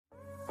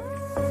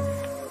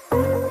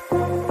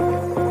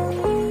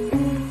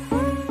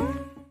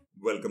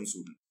welcome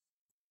student.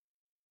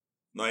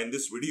 Now in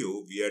this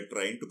video, we are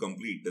trying to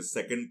complete the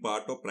second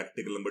part of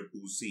practical number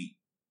 2C,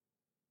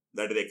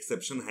 that is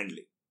exception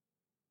handling.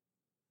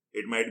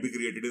 It might be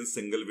created in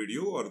single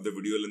video, or if the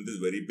video length is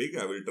very big,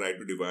 I will try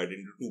to divide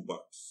into two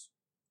parts.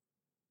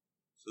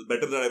 So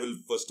better that I will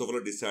first of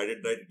all decided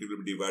that it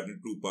will be divided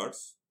into two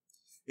parts.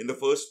 In the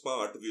first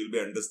part, we will be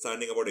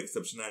understanding about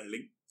exception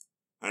handling.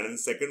 And in the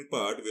second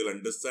part, we will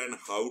understand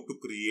how to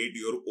create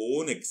your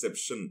own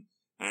exception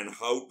and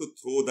how to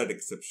throw that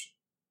exception.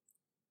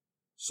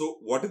 So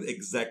what is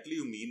exactly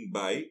you mean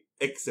by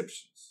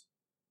exceptions?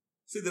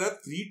 See, there are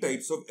three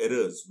types of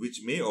errors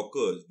which may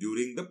occur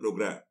during the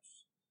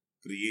programs: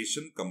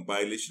 creation,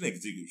 compilation,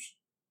 execution.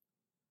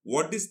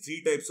 What these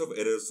three types of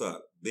errors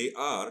are? They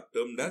are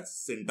termed as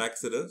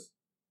syntax errors,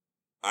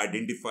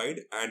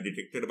 identified and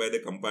detected by the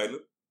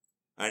compiler.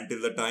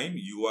 Until the time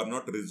you are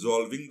not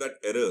resolving that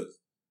errors,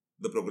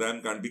 the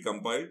program can't be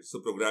compiled,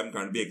 so program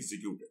can't be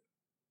executed.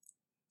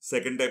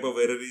 Second type of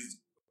error is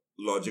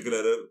logical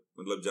error,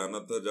 मतलब जाना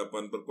था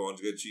Japan पर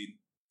पहुंच गए चीन,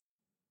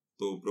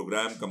 तो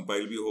program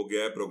compile भी हो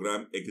गया,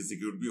 प्रोग्राम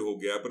एग्जीक्यूट भी हो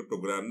गया, पर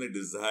प्रोग्राम ने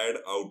डिजायर्ड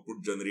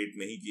आउटपुट जनरेट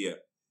नहीं किया,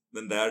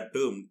 then they are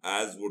termed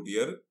as what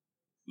here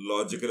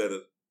logical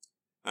error.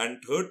 And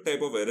third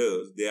type of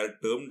errors, they are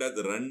termed as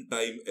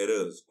runtime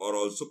errors or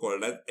also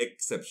called as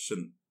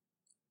exception.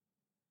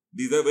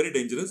 These are very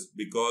dangerous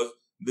because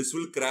this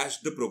will crash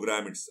the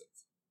program itself.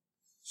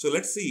 So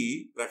let's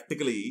see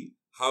practically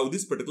how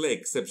this particular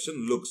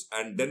exception looks,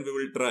 and then we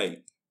will try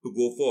to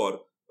go for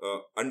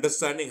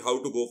understanding how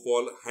to go for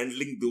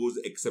handling those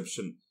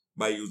exceptions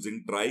by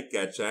using try,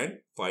 catch and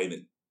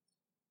final.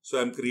 So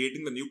I am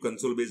creating the new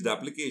console based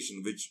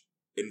application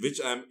in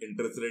which I am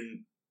interested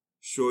in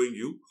showing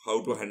you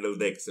how to handle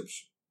the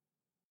exception.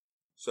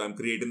 So I am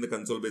creating the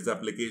console based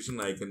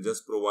application. I can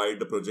just provide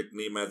the project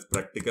name as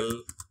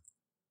practical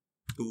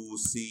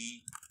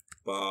 2C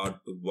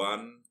part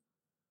 1.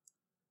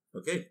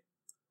 Okay.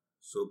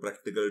 So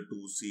practical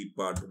 2C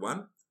part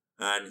 1,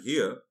 and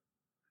here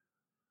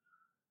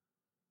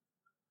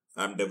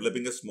I am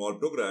developing a small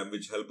program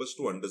which helps us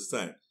to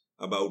understand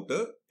about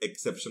the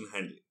exception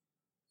handling.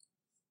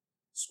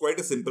 It's quite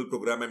a simple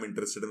program I am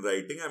interested in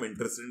writing. I am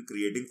interested in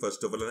creating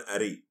first of all an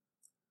array.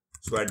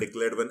 So I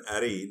declared one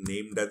array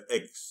named as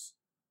x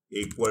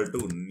equal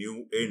to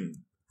new int,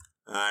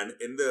 and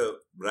in the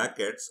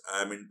brackets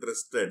I am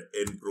interested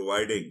in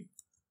providing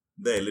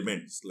the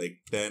elements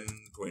like 10,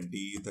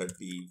 20,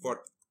 30,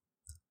 40.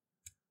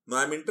 Now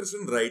I am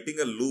interested in writing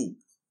a loop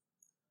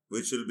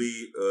which will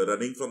be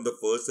running from the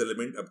first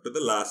element up to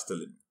the last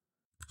element.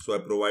 So I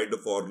provide the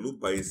for loop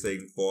by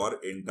saying for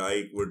int I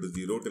equal to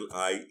 0 till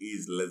I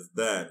is less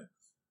than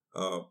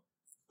or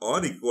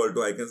equal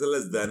to, I can say,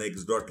 less than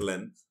x dot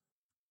length,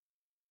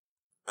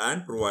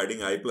 and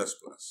providing I plus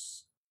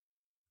plus.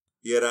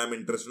 Here I am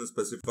interested in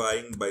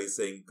specifying by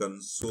saying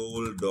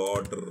console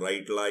dot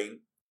write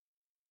line,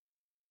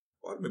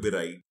 or maybe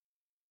write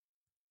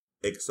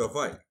x of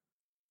I.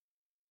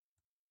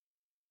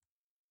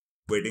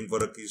 Waiting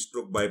for a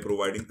keystroke by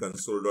providing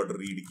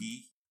console.read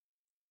key.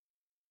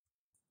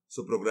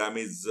 So program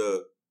is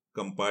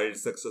compiled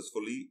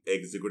successfully,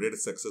 executed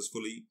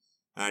successfully,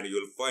 and you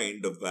will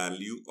find the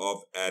value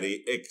of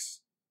array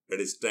x, that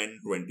is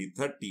 10, 20,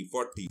 30,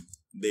 40.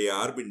 They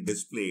are being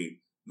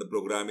displayed. The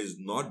program is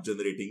not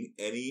generating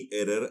any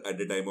error at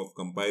the time of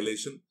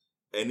compilation,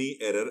 any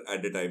error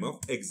at the time of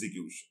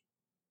execution.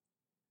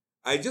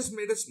 I just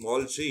made a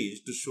small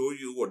change to show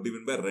you what do you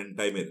mean by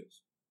runtime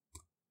errors.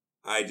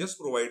 I just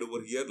provide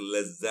over here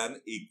less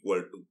than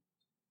equal to.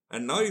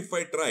 And now if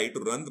I try to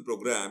run the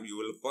program, you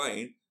will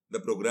find the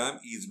program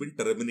is been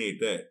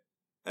terminated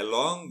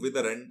along with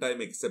the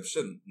runtime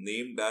exception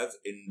named as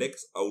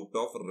index out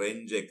of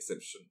range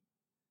exception.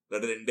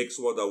 That is, index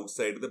was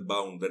outside the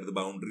bound, that is the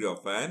boundary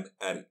of an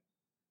array.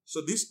 So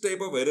this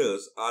type of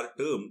errors are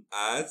termed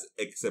as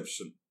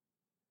exception.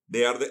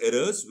 They are the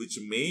errors which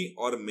may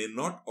or may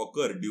not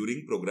occur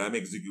during program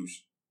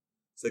execution.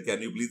 So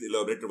can you please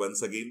elaborate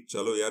once again?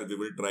 Chalo yaar, we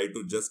will try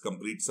to just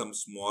complete some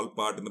small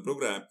part in the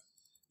program.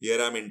 Here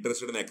I am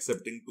interested in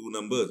accepting two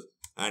numbers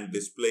and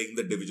displaying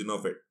the division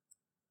of it.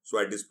 So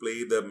I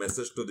display the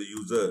message to the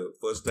user.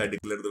 First I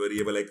declare the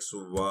variable x,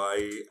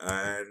 y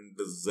and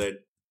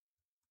z.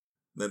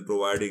 Then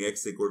providing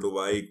x equal to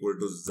y equal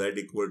to z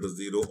equal to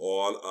 0.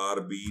 All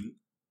are being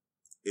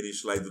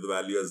initialized with the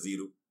value as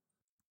 0.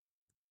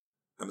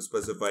 I am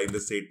specifying the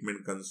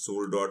statement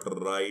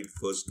console.write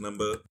first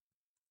number.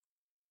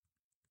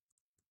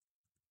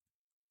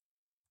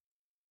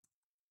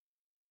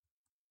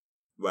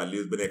 Value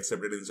has been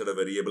accepted inside a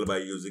variable by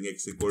using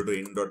x equal to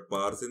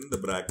int.parse in the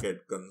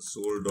bracket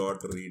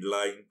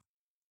console.readline.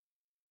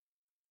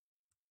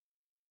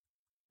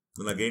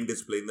 Then again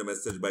displaying the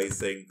message by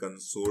saying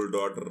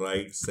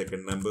console.write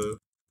second number.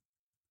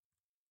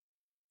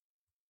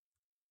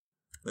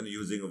 Then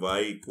using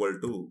y equal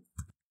to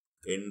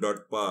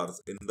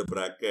int.parse in the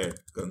bracket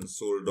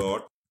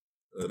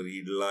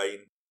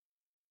console.readline.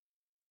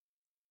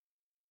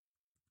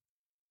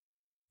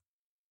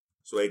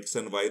 So x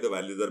and y, the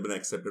values are been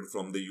accepted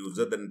from the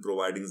user, then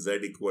providing z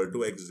equal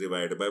to x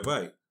divided by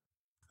y.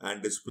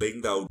 And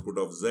displaying the output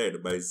of z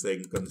by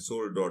saying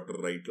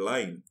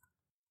console.writeLine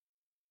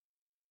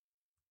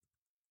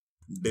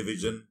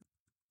division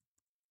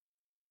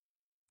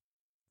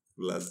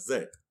plus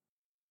z.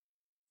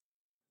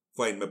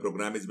 Fine, my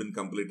program has been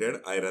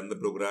completed. I run the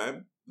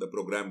program. The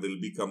program will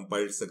be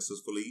compiled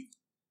successfully.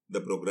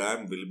 The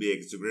program will be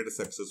executed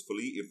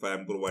successfully if I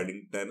am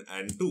providing 10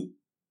 and 2.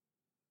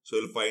 So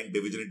you'll find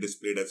division is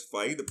displayed as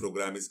 5. The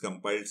program is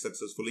compiled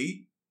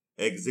successfully,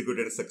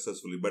 executed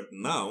successfully. But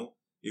now,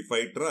 if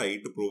I try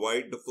to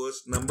provide the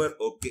first number,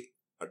 okay,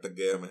 atak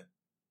gaya main.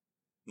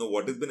 Now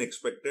what has been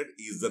expected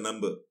is the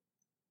number.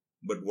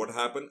 But what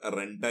happened? A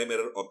runtime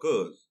error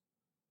occurs.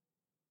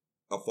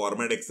 A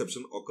format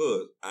exception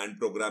occurs and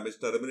program is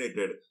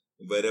terminated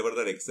wherever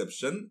that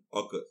exception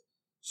occurs.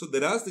 So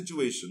there are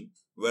situations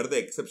where the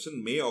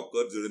exception may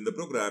occur during the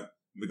program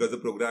because the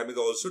program is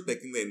also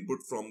taking the input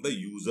from the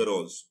user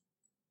also.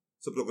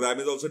 So program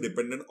is also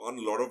dependent on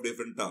a lot of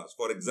different tasks.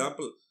 For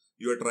example,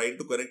 you are trying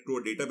to connect to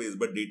a database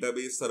but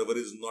database server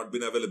is not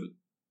been available.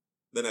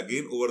 Then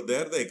again over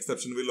there the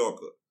exception will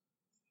occur.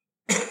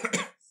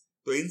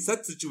 So in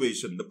such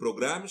situation, the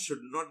program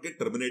should not get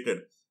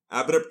terminated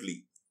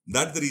abruptly.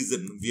 That's the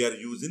reason we are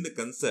using the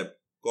concept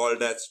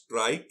called as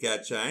try,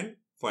 catch and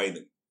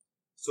final.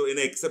 So in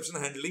exception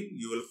handling,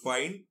 you will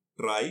find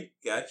try,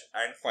 catch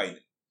and final.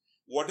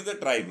 What is a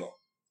try block?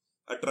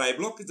 A try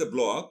block is a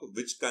block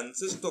which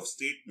consists of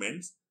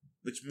statements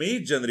which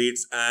may generate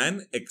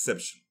an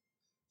exception.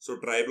 So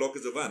try block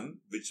is the one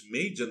which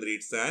may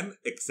generate an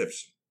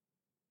exception.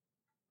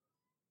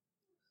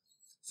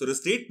 So the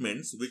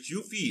statements which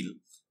you feel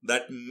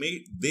that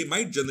they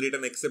might generate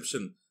an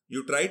exception,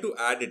 you try to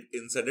add it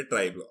inside a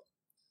try block.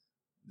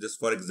 Just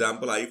for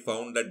example, I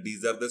found that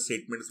these are the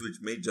statements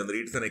which may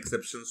generate an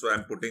exception. So I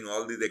am putting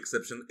all these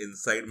exceptions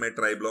inside my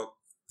try block.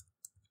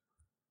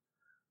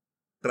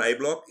 Try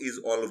block is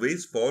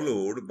always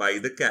followed by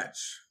the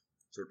catch.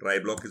 So try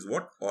block is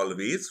what?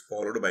 Always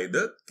followed by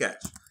the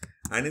catch.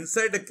 And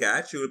inside the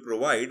catch, you will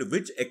provide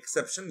which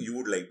exception you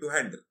would like to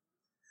handle.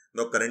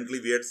 Now currently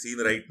we are seen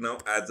right now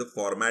as a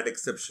format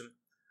exception.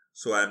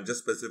 So I am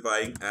just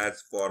specifying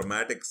as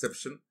format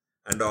exception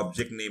and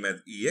object name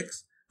as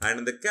ex. And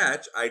in the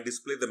catch, I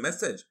display the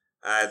message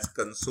as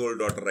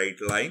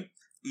console.writeLine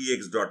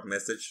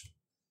ex.message.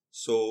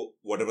 So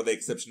whatever the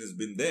exception has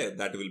been there,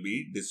 that will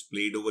be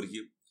displayed over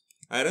here.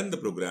 I run the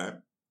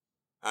program.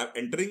 I'm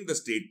entering the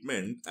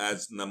statement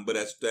as number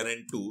as 10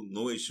 and 2,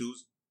 no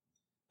issues.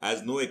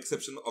 As no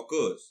exception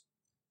occurs,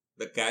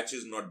 the catch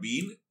is not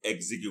being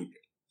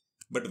executed.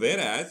 But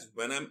whereas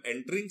when I'm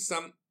entering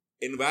some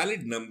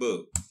invalid number,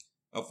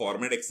 a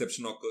format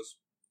exception occurs.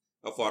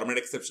 A format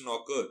exception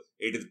occurs,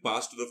 it is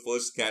passed to the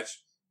first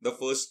catch. The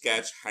first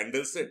catch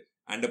handles it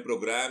and the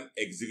program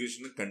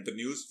execution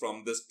continues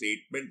from the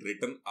statement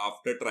written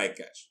after try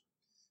catch.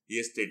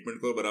 This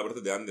statement ko barabar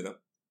se dhyan dena.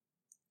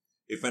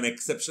 If an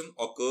exception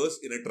occurs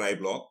in a try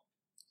block,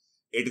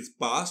 it is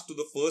passed to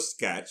the first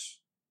catch.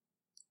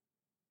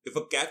 If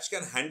a catch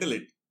can handle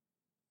it,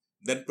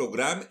 then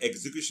program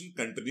execution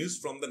continues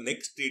from the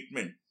next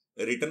statement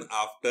written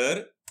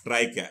after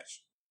try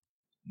catch.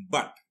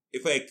 But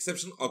if an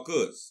exception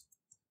occurs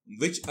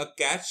which a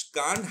catch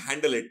can't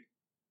handle it,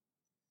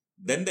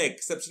 then the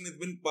exception has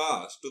been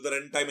passed to the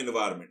runtime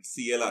environment,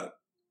 CLR,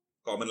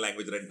 common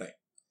language runtime,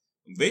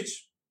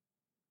 which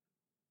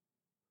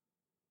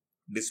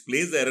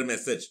displays the error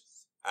message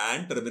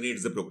and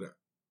terminates the program.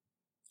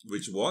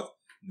 Which was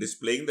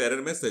displaying the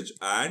error message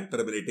and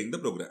terminating the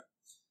program.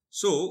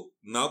 So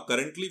now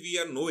currently we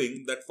are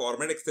knowing that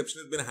format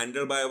exception has been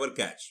handled by our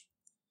catch.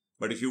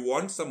 But if you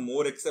want some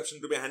more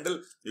exception to be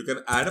handled, you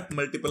can add up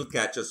multiple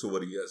catches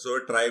over here. So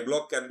a try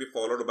block can be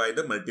followed by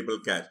the multiple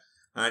catch.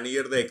 And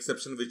here the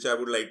exception which I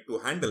would like to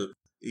handle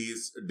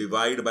is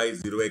divide by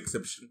 0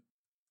 exception.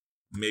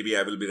 Maybe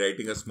I will be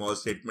writing a small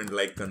statement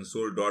like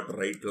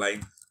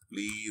console.writeLine,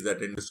 please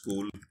attend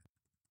school.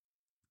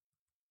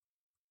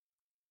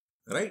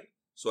 Right?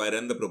 So I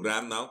run the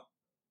program now.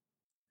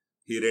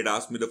 Here it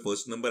asks me the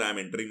first number, I am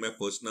entering my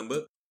first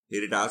number.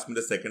 Here it asks me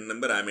the second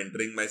number, I am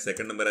entering my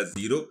second number as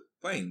 0.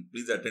 Fine,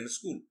 please attend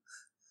school.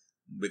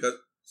 Because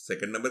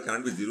second number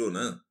cannot be 0,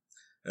 na?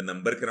 A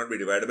number cannot be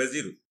divided by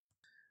 0.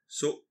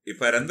 So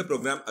if I run the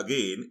program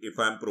again, if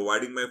I am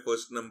providing my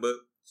first number,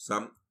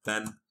 some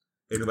 10,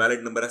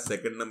 invalid number as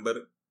second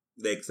number,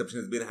 the exception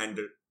has been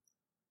handled.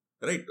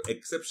 Right?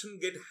 Exception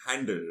get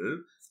handled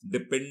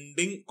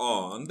depending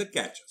on the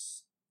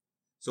catches.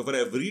 So for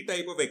every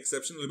type of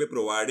exception, we'll be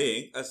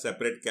providing a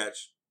separate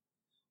catch.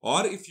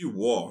 Or if you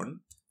want,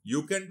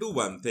 you can do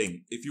one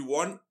thing. If you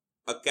want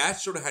a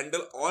catch should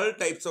handle all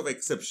types of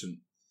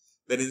exception,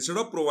 then instead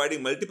of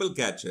providing multiple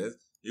catches,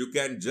 you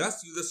can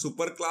just use a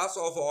superclass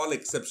of all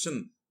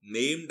exception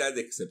named as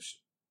exception.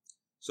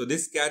 So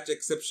this catch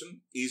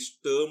exception is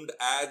termed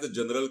as a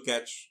general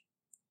catch,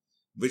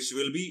 which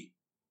will be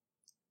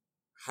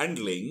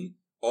handling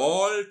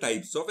all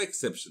types of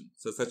exception.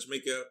 So सच में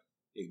क्या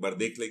एक बार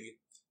देख लेंगे.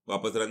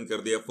 वापस run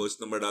कर दिया,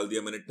 first number डाल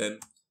दिया मैंने 10,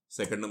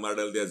 second number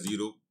डाल दिया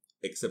 0,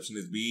 exception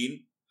is being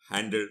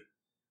handled.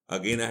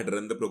 Again I had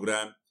run the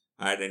program,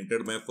 I had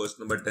entered my first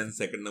number 10,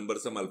 second number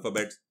some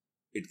alphabets,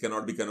 it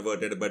cannot be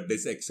converted, but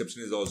this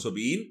exception is also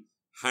being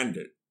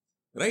handled,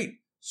 right?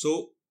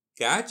 So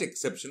catch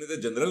exception is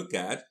a general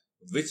catch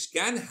which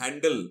can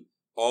handle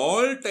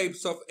all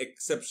types of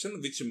exception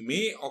which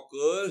may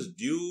occur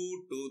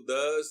due to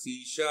the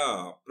C#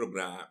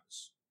 programs.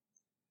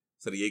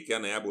 Sir, ये क्या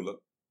नया बोला?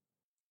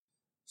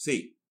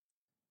 See,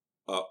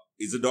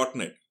 is a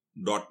 .NET.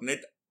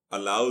 .NET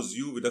allows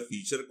you with a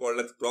feature called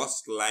as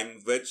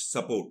cross-language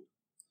support.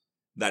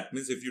 That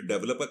means if you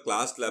develop a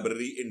class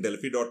library in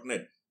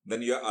Delphi.NET,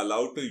 then you are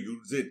allowed to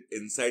use it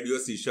inside your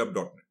C#.NET.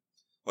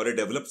 Or you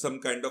develop some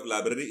kind of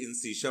library in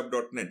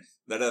C#.NET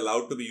that are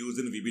allowed to be used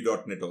in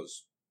VB.NET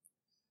also.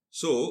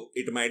 So,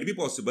 it might be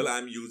possible I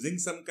am using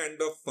some kind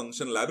of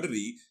function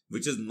library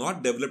which is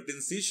not developed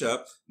in C#,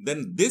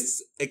 then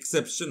this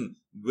exception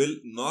will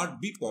not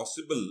be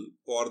possible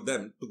for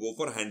them to go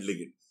for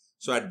handling it.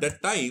 So, at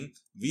that time,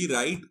 we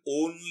write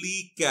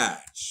only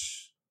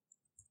catch.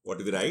 What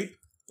do we write?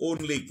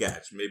 Only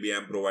catch. Maybe I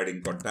am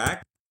providing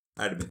contact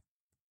admin.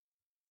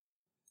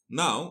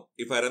 Now,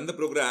 if I run the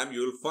program,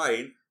 you will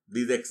find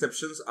these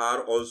exceptions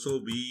are also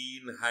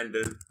being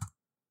handled.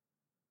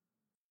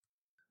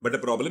 But the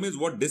problem is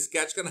what this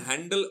catch can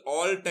handle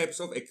all types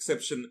of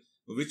exception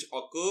which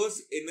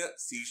occurs in a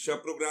C#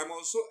 program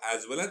also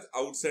as well as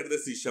outside the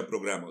C#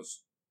 program also.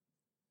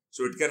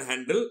 So it can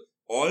handle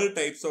all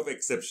types of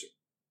exception,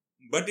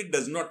 but it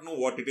does not know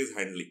what it is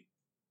handling.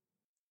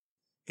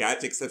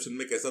 Catch exception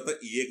में कैसा था,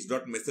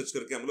 ex.message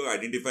करके हम लोग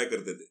identify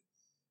करते थे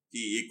कि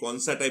ये कौन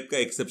सा टाइप का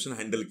एक्सेप्शन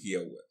हैंडल किया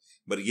हुआ है,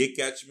 पर ये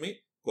कैच में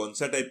कौन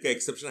सा टाइप का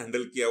एक्सेप्शन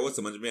हैंडल किया हुआ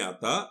समझ में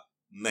आता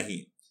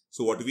नहीं.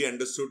 So what we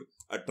understood,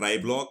 a try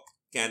block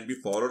can be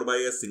followed by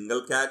a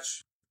single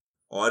catch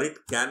or it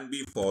can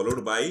be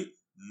followed by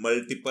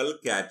multiple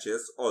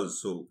catches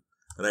also.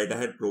 Right, I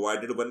had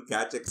provided one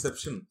catch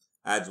exception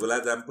as well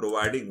as I am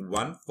providing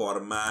one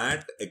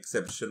format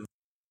exception.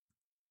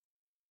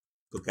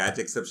 तो catch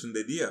exception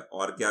दे दिया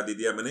और क्या दे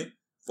दिया मैंने,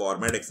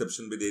 format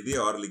exception भी दे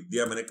दिया और लिख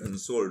दिया मैंने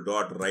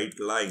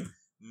console.writeLine.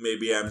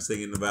 Maybe I am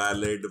saying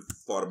invalid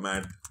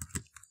format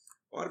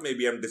or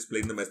maybe I am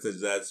displaying the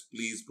message as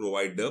please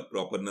provide the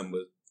proper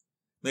number.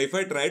 Now if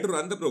I try to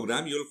run the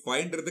program, you will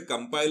find that the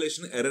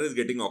compilation error is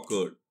getting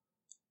occurred.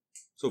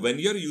 So when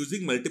you are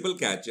using multiple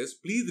catches,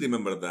 please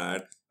remember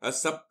that a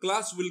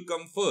subclass will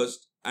come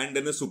first and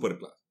then a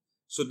superclass.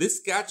 So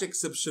this catch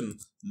exception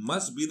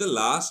must be the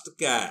last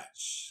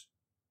catch.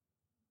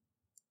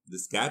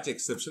 This catch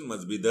exception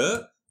must be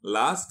the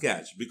last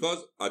catch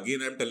because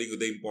again I am telling you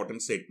the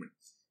important statement.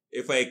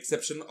 If an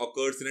exception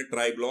occurs in a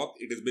try block,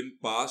 it has been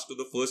passed to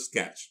the first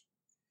catch.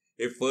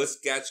 If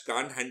first catch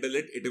can't handle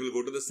it, it will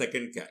go to the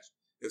second catch.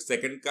 If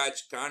second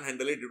catch can't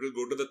handle it, it will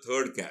go to the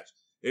third catch.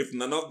 If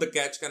none of the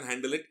catch can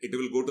handle it, it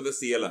will go to the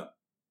CLR,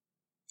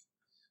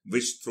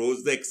 which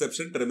throws the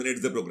exception,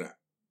 terminates the program.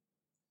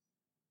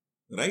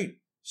 Right?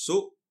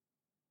 So,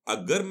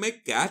 अगर मैं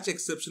catch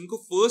exception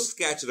को first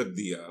catch रख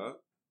दिया,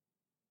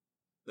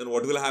 then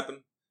what will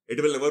happen?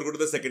 It will never go to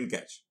the second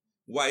catch.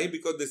 Why?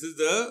 Because this is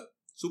the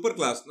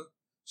superclass. Na?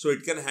 So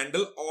it can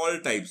handle all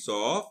types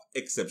of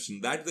exception.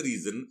 That's the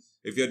reason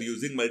if you are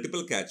using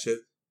multiple catches,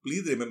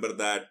 please remember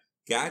that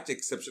catch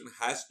exception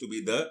has to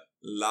be the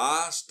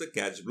last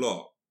catch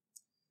block.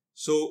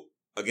 So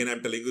again,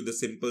 I'm telling you the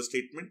simple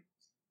statement.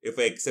 If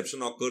an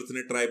exception occurs in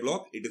a try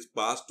block, it is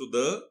passed to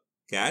the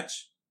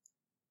catch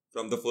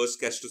from the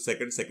first catch to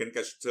second, second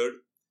catch to third.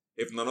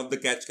 If none of the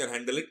catch can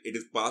handle it, it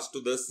is passed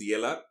to the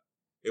CLR.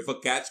 If a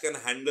catch can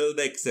handle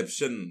the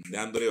exception,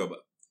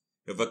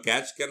 if a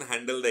catch can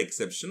handle the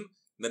exception,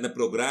 then the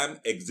program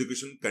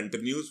execution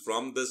continues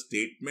from the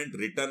statement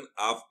written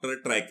after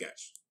try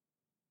catch.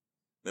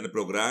 Then the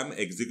program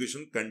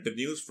execution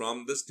continues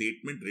from the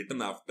statement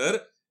written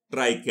after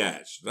try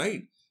catch,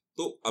 right?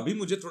 तो अभी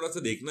मुझे थोड़ा सा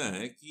देखना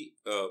है कि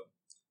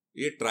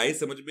ये try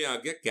समझ में आ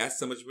गया, कैच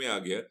समझ में आ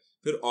गया,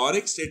 फिर और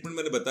एक स्टेटमेंट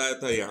मैंने बताया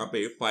था यहाँ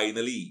पे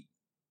finally.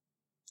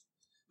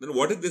 Then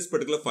what is this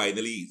particular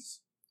finally is?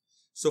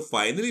 So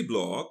finally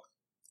block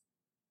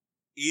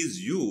is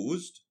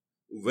used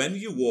when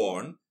you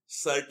want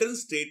certain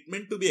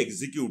statement to be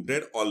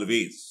executed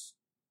always.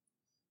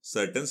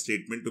 Certain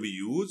statement to be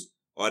used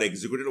or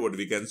executed, what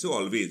we can say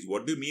always.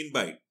 What do you mean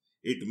by it?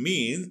 It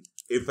means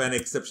if an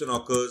exception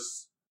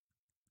occurs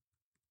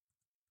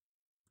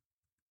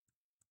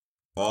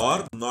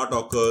or not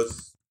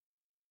occurs,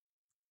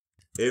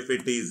 if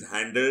it is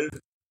handled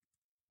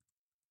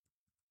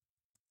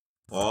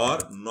or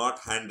not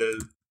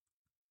handled.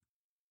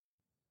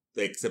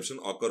 तो exception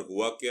occur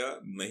हुआ क्या,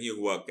 नहीं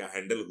हुआ क्या,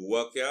 handle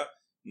हुआ क्या,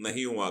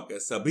 नहीं हुआ क्या,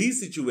 सभी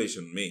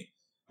सिचुएशन में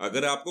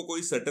अगर आपको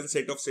कोई सर्टेन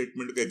सेट ऑफ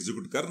स्टेटमेंट को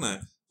एग्जीक्यूट करना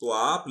है तो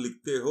आप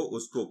लिखते हो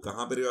उसको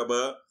कहां पर, अब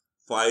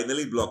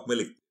फाइनली ब्लॉक में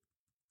लिखते.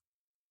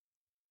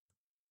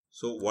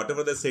 So what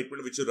ever the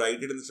statement which you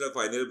right it in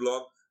final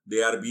block,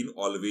 they are been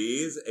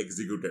always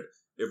executed.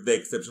 If the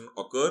exception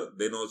occur,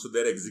 then also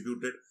they are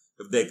executed.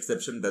 If the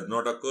exception does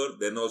not occur,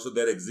 then also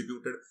they are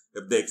executed.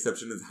 If the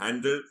exception is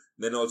handled,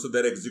 then also they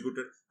are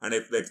executed. And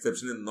if the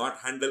exception is not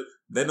handled,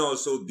 then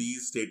also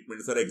these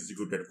statements are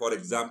executed. For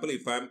example,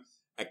 if I am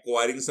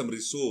acquiring some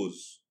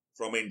resource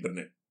from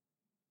internet,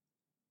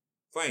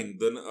 fine,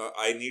 then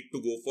I need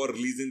to go for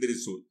releasing the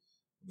resource.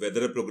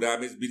 Whether a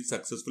program is being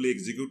successfully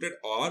executed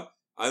or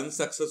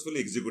unsuccessfully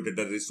executed,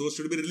 the resource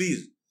should be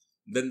released.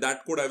 Then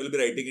that code I will be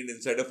writing it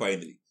inside a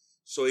finally.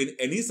 So in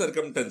any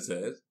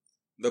circumstances,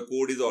 the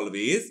code is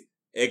always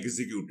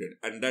executed,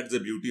 and that's the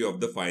beauty of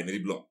the finally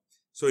block.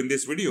 So in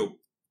this video,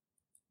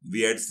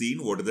 we had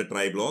seen what is the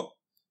try block,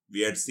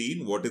 we had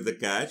seen what is the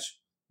catch,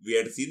 we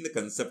had seen the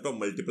concept of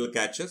multiple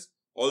catches,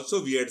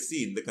 also we had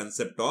seen the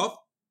concept of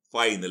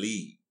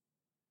finally.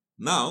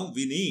 Now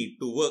we need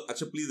to work.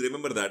 Achha, please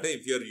remember that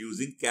if you are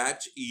using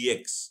catch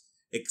ex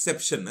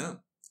exception,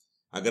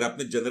 अगर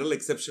आपने general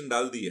exception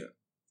डाल दिया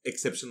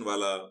exception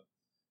वाला,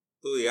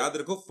 तो याद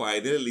रखो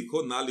final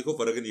लिखो ना लिखो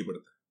फर्क नहीं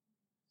पड़ता.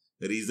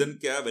 The reason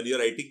क्या, when you are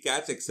writing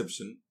catch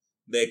exception,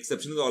 the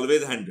exception is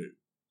always handled.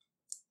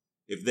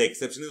 If the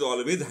exception is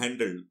always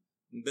handled,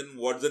 then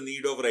what's the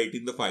need of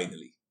writing the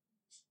finally?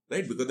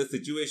 Right? Because the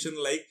situation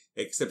like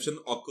exception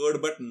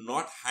occurred but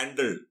not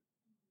handled.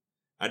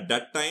 At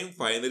that time,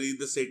 finally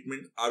the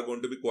statement are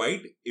going to be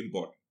quite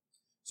important.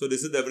 So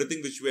this is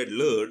everything which we had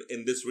learned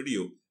in this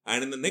video.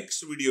 And in the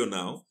next video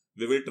now,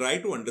 we will try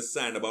to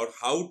understand about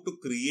how to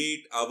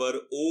create our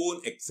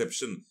own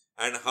exception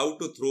and how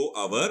to throw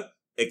our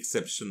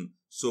exception.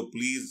 So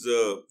please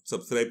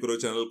subscribe करो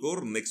channel को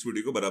और next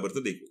video को बराबर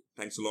से देखो.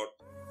 Thanks a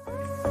lot.